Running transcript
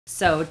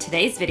So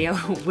today's video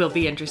will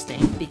be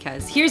interesting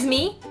because here's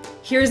me,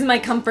 here's my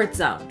comfort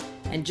zone,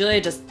 and Julia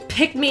just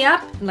picked me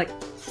up and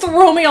like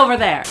throw me over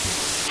there.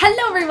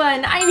 Hello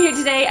everyone, I'm here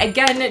today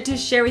again to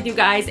share with you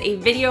guys a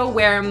video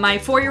where my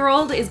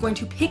 4-year-old is going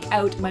to pick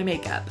out my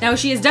makeup. Now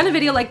she has done a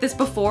video like this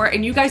before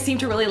and you guys seem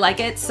to really like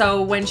it,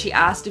 so when she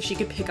asked if she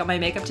could pick out my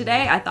makeup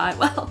today, I thought,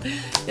 well,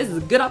 this is a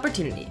good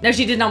opportunity. Now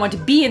she did not want to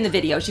be in the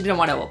video, she didn't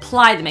want to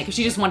apply the makeup,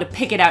 she just wanted to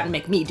pick it out and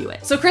make me do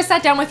it. So Chris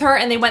sat down with her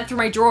and they went through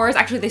my drawers.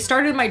 Actually, they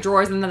started in my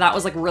drawers and then that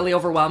was like really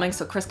overwhelming,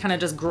 so Chris kind of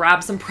just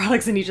grabbed some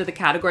products in each of the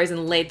categories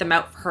and laid them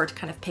out for her to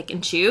kind of pick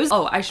and choose.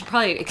 Oh, I should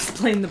probably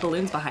explain the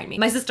balloons behind me.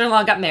 My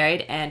sister-in-law got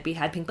married and we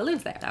had pink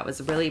balloons there. That was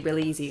a really,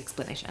 really easy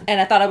explanation. And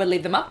I thought I would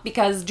leave them up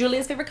because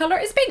Julia's favorite color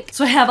is pink.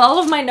 So I have all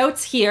of my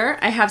notes here.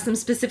 I have some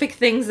specific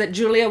things that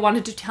Julia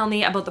wanted to tell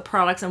me about the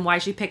products and why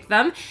she picked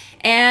them.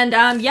 And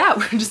yeah,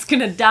 we're just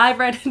gonna dive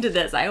right into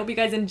this. I hope you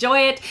guys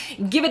enjoy it.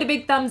 Give it a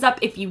big thumbs up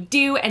if you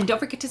do, and don't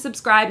forget to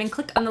subscribe and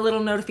click on the little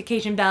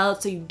notification bell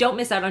so you don't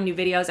miss out on new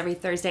videos every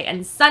Thursday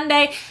and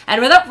Sunday.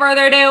 And without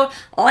further ado,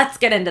 let's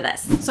get into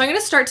this. So I'm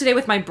gonna start today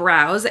with my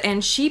brows,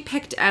 and she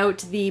picked out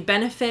the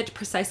Benefit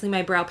Precisely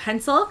My Brow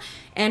Pencil,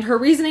 and her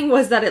reasoning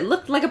was that it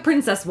looked like a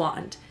princess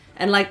wand.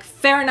 And like,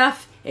 fair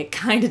enough, it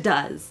kind of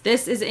does.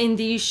 This is in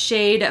the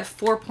shade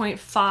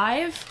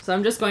 4.5, so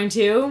I'm just gonna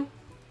do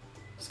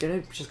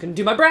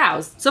my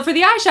brows. So for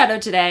the eyeshadow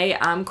today,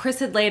 Chris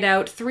had laid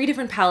out 3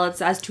 different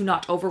palettes as to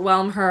not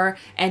overwhelm her,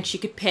 and she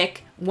could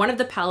pick one of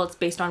the palettes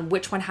based on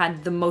which one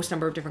had the most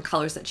number of different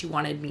colors that she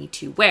wanted me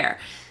to wear.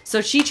 So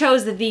she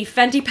chose the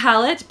Fenty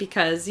palette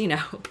because, you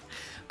know,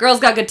 girl's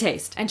got good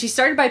taste. And she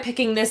started by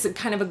picking this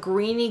kind of a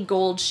greeny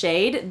gold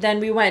shade. Then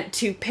we went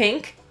to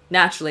pink.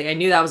 Naturally, I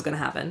knew that was gonna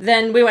happen.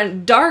 Then we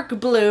went dark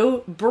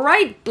blue,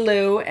 bright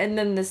blue, and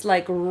then this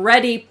like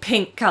reddy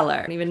pink color.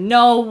 I don't even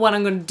know what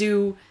I'm gonna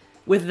do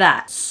with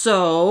that.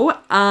 So,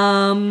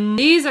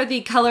 these are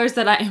the colors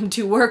that I am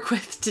to work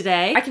with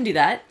today. I can do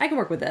that. I can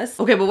work with this.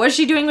 Okay, but what is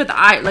she doing with the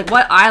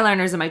what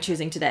eyeliners am I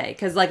choosing today?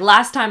 Because like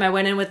last time I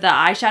went in with the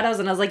eyeshadows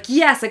and I was like,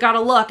 yes, I got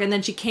a look. And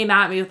then she came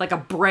at me with like a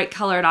bright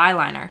colored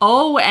eyeliner.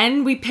 Oh,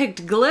 and we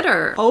picked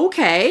glitter.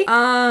 Okay.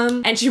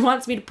 And she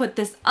wants me to put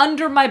this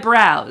under my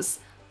brows.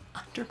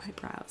 Under my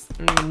brows.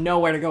 I don't even know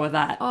where to go with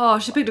that. Oh,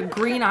 she picked a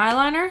green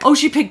eyeliner? Oh,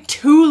 she picked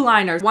 2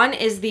 liners. One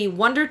is the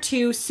Wonder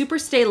 2 Super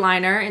Stay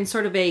Liner in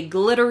sort of a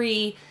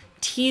glittery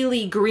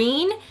tealy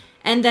green,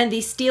 and then the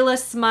Stila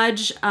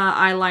Smudge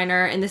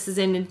eyeliner, and this is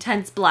in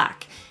Intense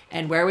Black.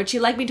 And where would she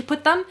like me to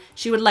put them?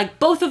 She would like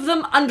both of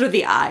them under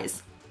the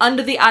eyes.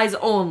 Under the eyes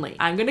only.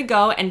 I'm gonna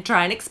go and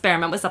try and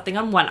experiment with something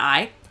on one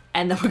eye,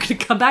 and then we're gonna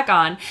come back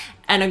on,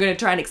 and I'm gonna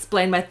try and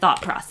explain my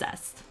thought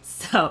process.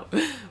 So,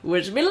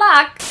 wish me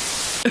luck.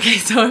 Okay,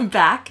 so I'm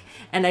back,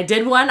 and I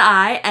did one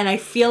eye, and I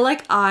feel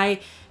like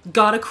I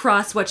got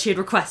across what she had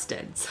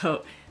requested.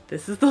 So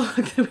this is the look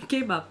that we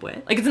came up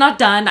with. Like, it's not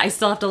done. I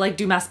still have to like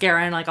do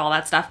mascara and like all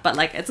that stuff, but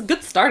like it's a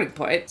good starting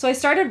point. So I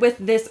started with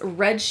this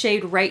red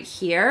shade right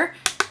here,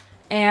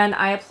 and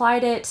I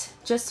applied it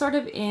just sort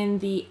of in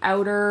the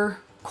outer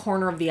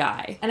corner of the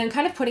eye. And I'm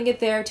kind of putting it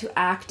there to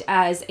act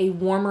as a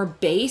warmer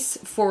base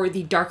for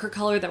the darker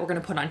color that we're gonna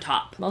put on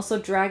top. I'm also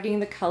dragging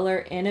the color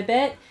in a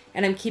bit,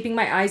 and I'm keeping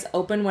my eyes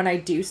open when I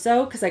do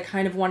so because I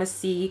kind of want to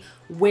see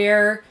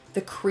where the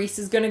crease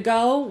is gonna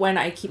go when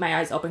I keep my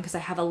eyes open because I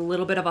have a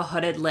little bit of a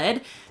hooded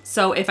lid.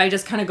 So if I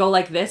just kind of go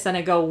like this and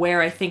I go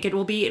where I think it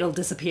will be, it'll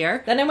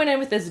disappear. Then I went in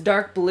with this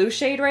dark blue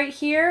shade right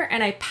here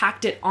and I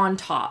packed it on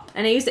top.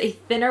 And I used a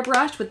thinner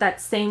brush with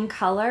that same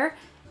color,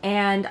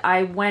 and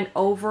I went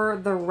over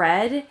the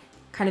red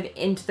kind of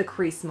into the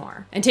crease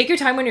more. And take your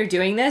time when you're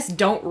doing this.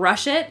 Don't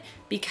rush it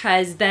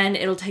because then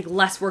it'll take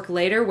less work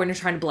later when you're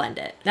trying to blend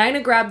it. Now I'm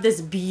gonna grab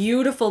this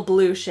beautiful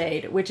blue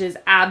shade, which is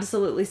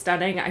absolutely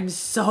stunning. I'm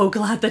so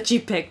glad that she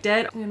picked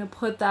it. I'm gonna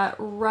put that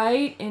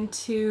right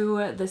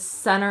into the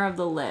center of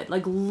the lid.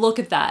 Like, look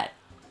at that.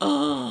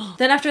 Oh.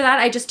 Then after that,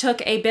 I just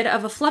took a bit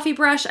of a fluffy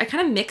brush. I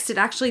kind of mixed it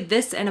actually,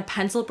 this and a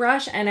pencil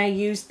brush, and I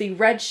used the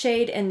red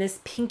shade and this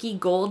pinky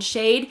gold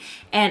shade,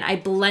 and I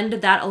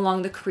blended that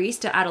along the crease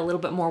to add a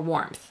little bit more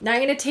warmth. Now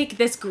I'm gonna take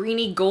this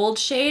greeny gold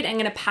shade, I'm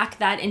gonna pack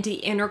that into the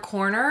inner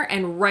corner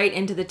and right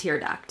into the tear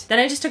duct. Then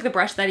I just took the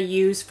brush that I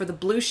used for the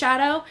blue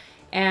shadow,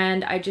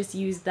 and I just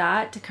used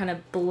that to kind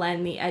of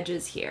blend the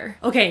edges here.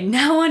 Okay,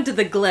 now onto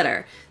the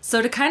glitter.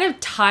 So to kind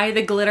of tie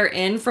the glitter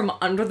in from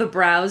under the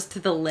brows to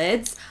the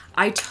lids,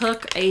 I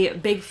took a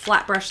big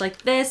flat brush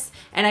like this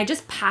and I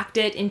just packed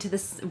it into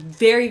this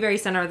very, very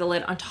center of the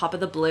lid on top of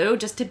the blue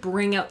just to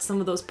bring out some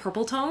of those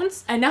purple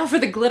tones. And now for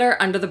the glitter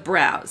under the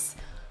brows.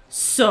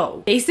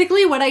 So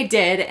basically what I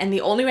did, and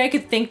the only way I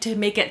could think to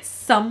make it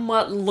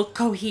somewhat look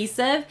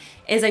cohesive,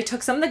 is I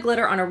took some of the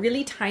glitter on a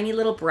really tiny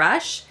little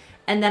brush,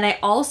 and then I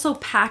also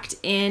packed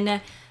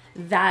in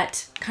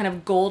that kind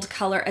of gold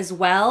color as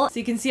well. So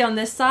you can see on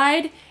this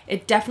side,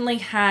 it definitely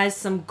has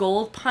some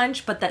gold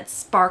punch, but that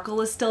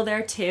sparkle is still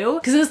there too.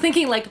 Because I was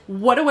thinking like,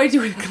 what do I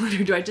do with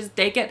glitter? Do I just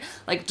take it,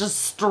 like just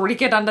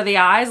streak it under the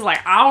eyes?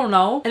 Like, I don't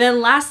know. And then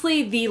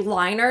lastly, the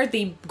liner,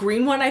 the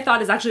green one I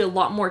thought is actually a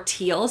lot more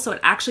teal. So it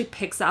actually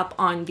picks up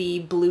on the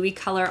bluey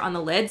color on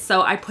the lid.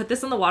 So I put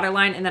this on the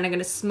waterline and then I'm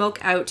gonna smoke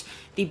out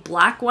the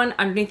black one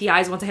underneath the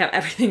eyes once I have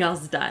everything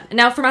else done. And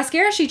now for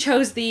mascara, she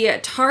chose the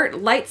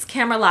Tarte Lights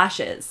Camera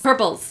Lashes.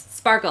 Purples.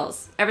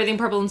 Sparkles, everything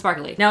purple and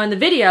sparkly. Now in the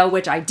video,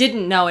 which I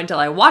didn't know until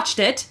I watched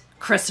it,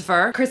 Chris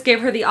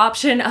gave her the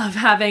option of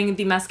having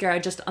the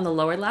mascara just on the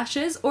lower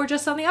lashes or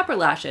just on the upper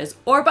lashes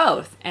or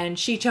both. And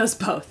she chose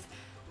both.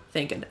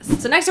 Thank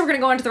goodness. So next we're gonna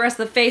go into the rest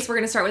of the face. We're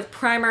gonna start with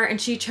primer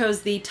and she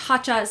chose the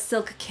Tatcha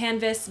Silk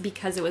Canvas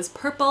because it was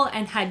purple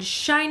and had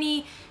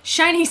shiny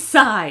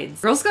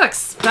sides. Girl's got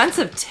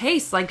expensive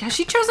taste. Like, has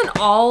she chosen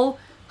all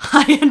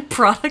high-end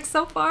products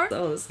so far?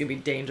 Oh, this is gonna be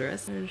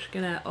dangerous. We're just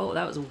gonna, oh,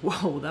 that was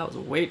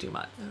way too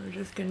much. We're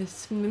just gonna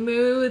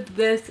smooth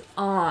this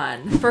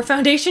on. For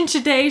foundation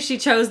today, she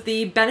chose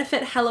the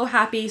Benefit Hello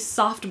Happy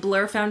Soft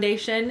Blur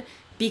Foundation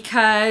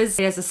because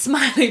it has a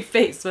smiley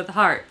face with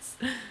hearts.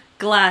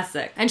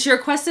 Classic. And she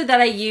requested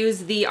that I use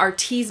the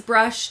Artise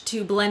brush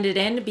to blend it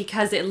in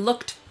because it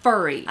looked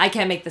furry. I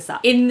can't make this up.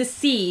 In the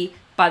sea,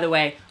 by the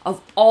way,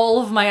 of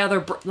all of my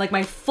other, like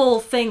my full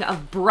thing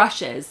of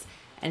brushes,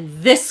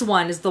 and this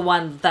one is the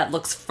one that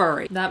looks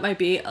furry. That might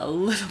be a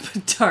little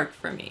bit dark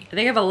for me. I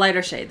think I have a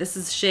lighter shade. This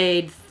is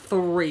shade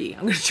 3.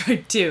 I'm gonna try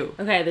 2.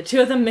 Okay, the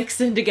two of them mixed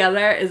in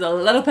together is a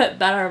little bit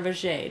better of a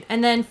shade.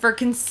 And then for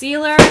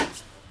concealer, that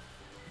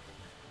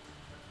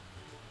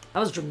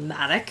was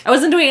dramatic. I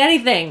wasn't doing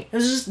anything. It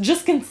was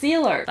just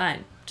concealer.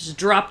 Fine, just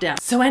drop down.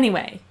 So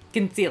anyway,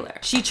 concealer.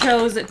 She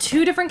chose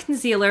 2 different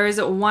concealers.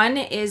 One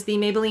is the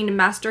Maybelline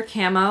Master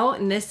Camo,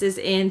 and this is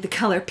in the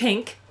color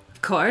pink.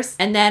 Course.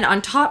 And then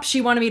on top,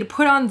 she wanted me to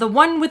put on the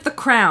one with the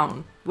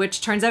crown,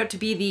 which turns out to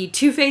be the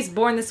Too Faced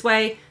Born This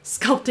Way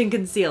Sculpting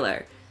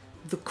Concealer.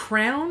 The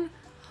crown?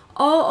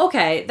 Oh,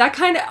 okay.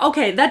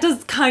 That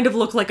does kind of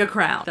look like a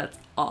crown. That's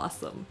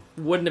awesome.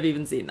 Wouldn't have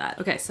even seen that.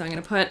 Okay, so I'm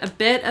gonna put a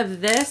bit of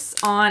this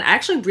on. I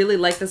actually really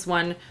like this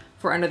one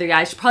for under the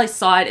eyes. You probably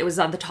saw it. It was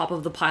on the top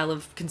of the pile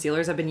of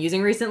concealers I've been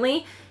using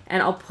recently.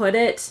 And I'll put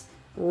it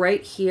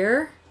right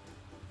here.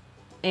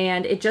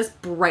 And it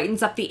just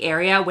brightens up the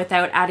area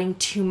without adding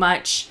too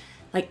much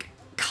like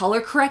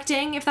color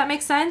correcting, if that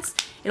makes sense.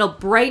 It'll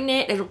brighten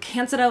it, it'll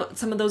cancel out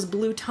some of those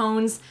blue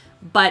tones,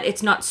 but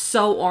it's not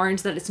so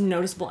orange that it's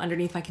noticeable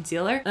underneath my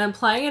concealer. And I'm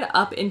applying it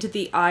up into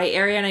the eye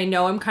area, and I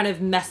know I'm kind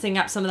of messing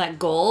up some of that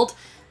gold,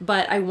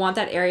 but I want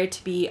that area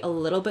to be a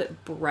little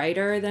bit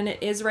brighter than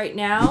it is right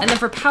now. And then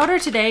for powder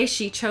today,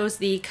 she chose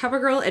the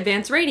CoverGirl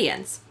Advanced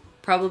Radiance.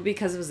 Probably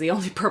because it was the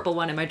only purple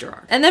one in my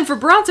drawer. And then for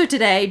bronzer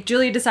today,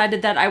 Julia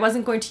decided that I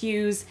wasn't going to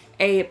use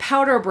a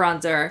powder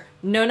bronzer.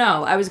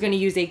 No, I was going to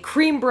use a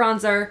cream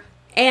bronzer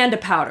and a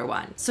powder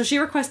one. So she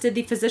requested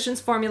the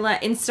Physicians Formula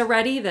Insta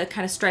Ready, the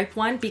kind of striped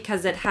one,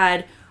 because it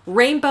had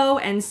rainbow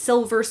and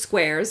silver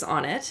squares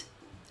on it.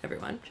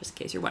 Everyone, just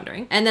in case you're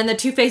wondering. And then the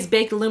Too Faced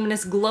Baked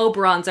Luminous Glow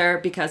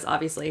Bronzer, because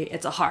obviously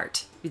it's a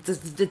heart.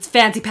 It's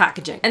fancy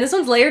packaging. And this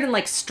one's layered in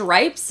like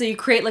stripes, so you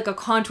create like a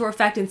contour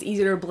effect and it's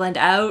easier to blend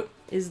out.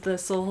 Is the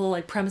whole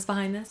like premise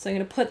behind this. So I'm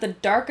gonna put the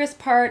darkest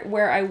part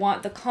where I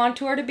want the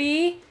contour to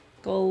be,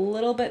 go a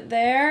little bit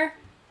there,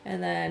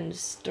 and then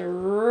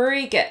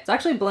streak it. It's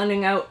actually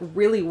blending out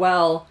really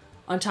well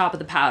on top of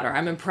the powder.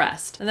 I'm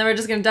impressed. And then we're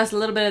just gonna dust a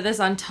little bit of this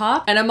on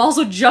top. And I'm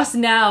also just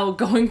now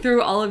going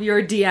through all of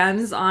your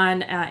DMs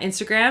on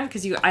Instagram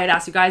because I had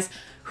asked you guys,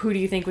 who do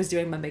you think was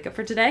doing my makeup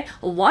for today?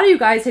 A lot of you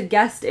guys had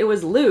guessed it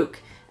was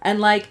Luke. And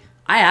like,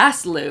 I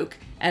asked Luke,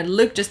 and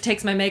Luke just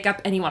takes my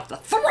makeup and he wants to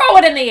throw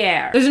it in the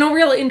air. There's no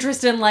real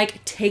interest in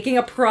like taking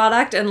a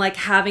product and like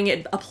having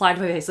it applied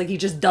to my face. Like he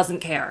just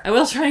doesn't care. I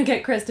will try and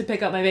get Chris to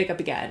pick up my makeup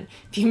again.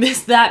 If you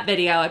missed that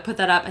video, I put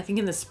that up, I think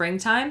in the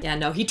springtime. Yeah,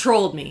 no, he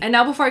trolled me. And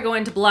now before I go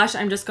into blush,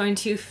 I'm just going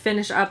to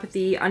finish up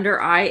the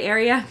under eye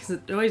area because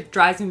it always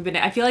drives me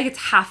bananas. I feel like it's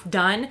half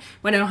done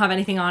when I don't have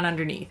anything on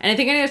underneath. And I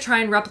think I'm gonna try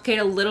and replicate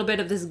a little bit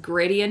of this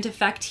gradient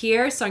effect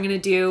here. So I'm gonna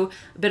do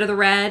a bit of the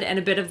red and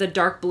a bit of the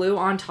dark blue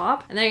on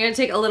top. And then I'm gonna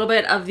take a little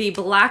bit of the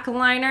black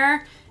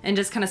liner and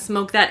just kind of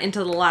smoke that into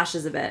the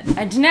lashes a bit.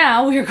 And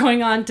now we're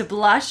going on to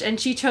blush, and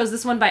she chose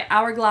this one by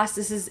Hourglass.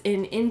 This is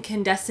in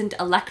Incandescent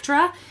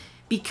Electra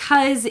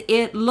because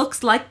it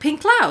looks like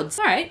pink clouds.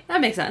 All right, that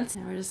makes sense.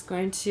 Now we're just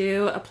going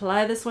to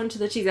apply this one to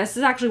the cheeks. This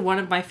is actually one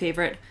of my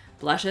favorite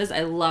blushes.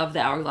 I love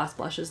the Hourglass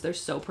blushes. They're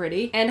so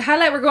pretty. And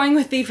highlight, we're going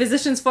with the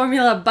Physicians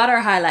Formula Butter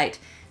Highlight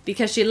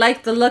because she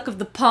liked the look of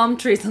the palm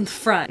trees on the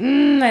front.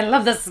 I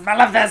love this, I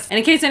love this. And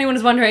in case anyone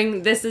is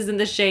wondering, this is in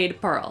the shade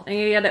Pearl. I'm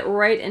gonna get it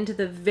right into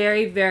the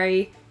very,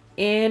 very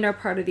inner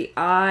part of the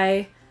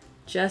eye,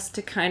 just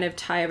to kind of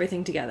tie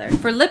everything together.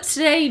 For lips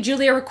today,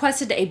 Julia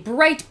requested a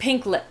bright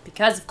pink lip,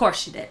 because of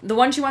course she did. The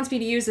one she wants me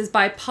to use is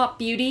by Pop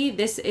Beauty.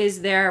 This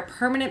is their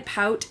Permanent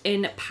Pout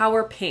in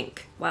Power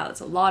Pink. Wow,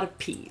 that's a lot of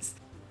P's.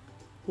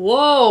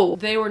 whoa,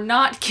 they were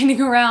not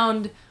kidding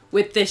around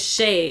with this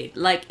shade.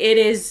 Like, it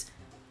is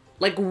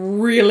like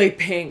really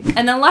pink.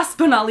 And then last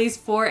but not least,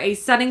 for a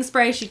setting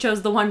spray, she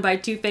chose the one by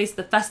Too Faced,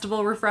 the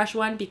Festival Refresh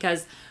one,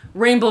 because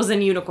rainbows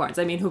and unicorns.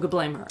 I mean, who could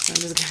blame her? So I'm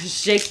just gonna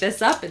shake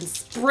this up and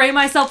spray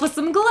myself with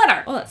some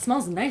glitter. Oh, that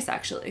smells nice,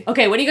 actually.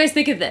 Okay, what do you guys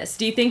think of this?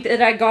 Do you think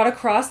that I got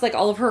across like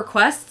all of her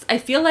requests? I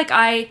feel like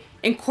I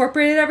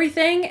incorporated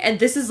everything, and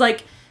this is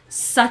like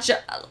such a,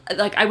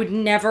 like, I would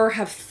never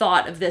have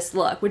thought of this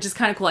look, which is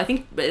kind of cool. I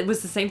think it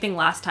was the same thing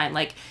last time.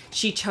 Like,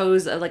 she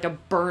chose like a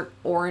burnt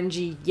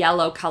orangey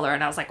yellow color,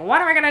 and I was like,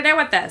 what am I gonna do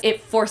with this? It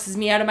forces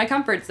me out of my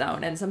comfort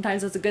zone, and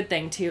sometimes it's a good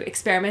thing to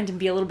experiment and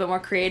be a little bit more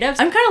creative.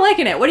 I'm kind of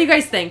liking it. What do you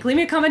guys think? Leave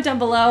me a comment down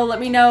below. Let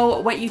me know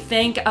what you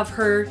think of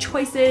her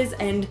choices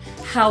and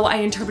how I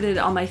interpreted it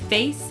on my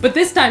face. But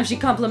this time she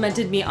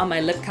complimented me on my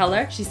lip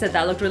color. She said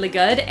that looked really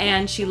good,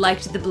 and she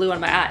liked the blue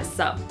on my eyes.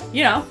 So,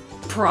 you know,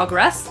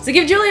 progress. So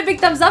give Julie a big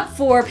thumbs up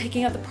for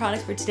picking out the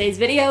product for today's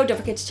video. Don't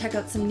forget to check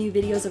out some new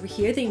videos over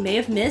here that you may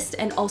have missed,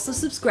 and also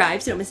subscribe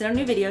so you don't miss out on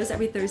new videos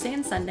every Thursday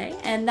and Sunday.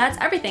 And that's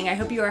everything. I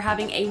hope you are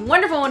having a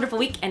wonderful, wonderful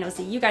week, and I'll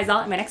see you guys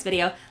all in my next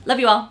video.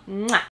 Love you all. Mwah.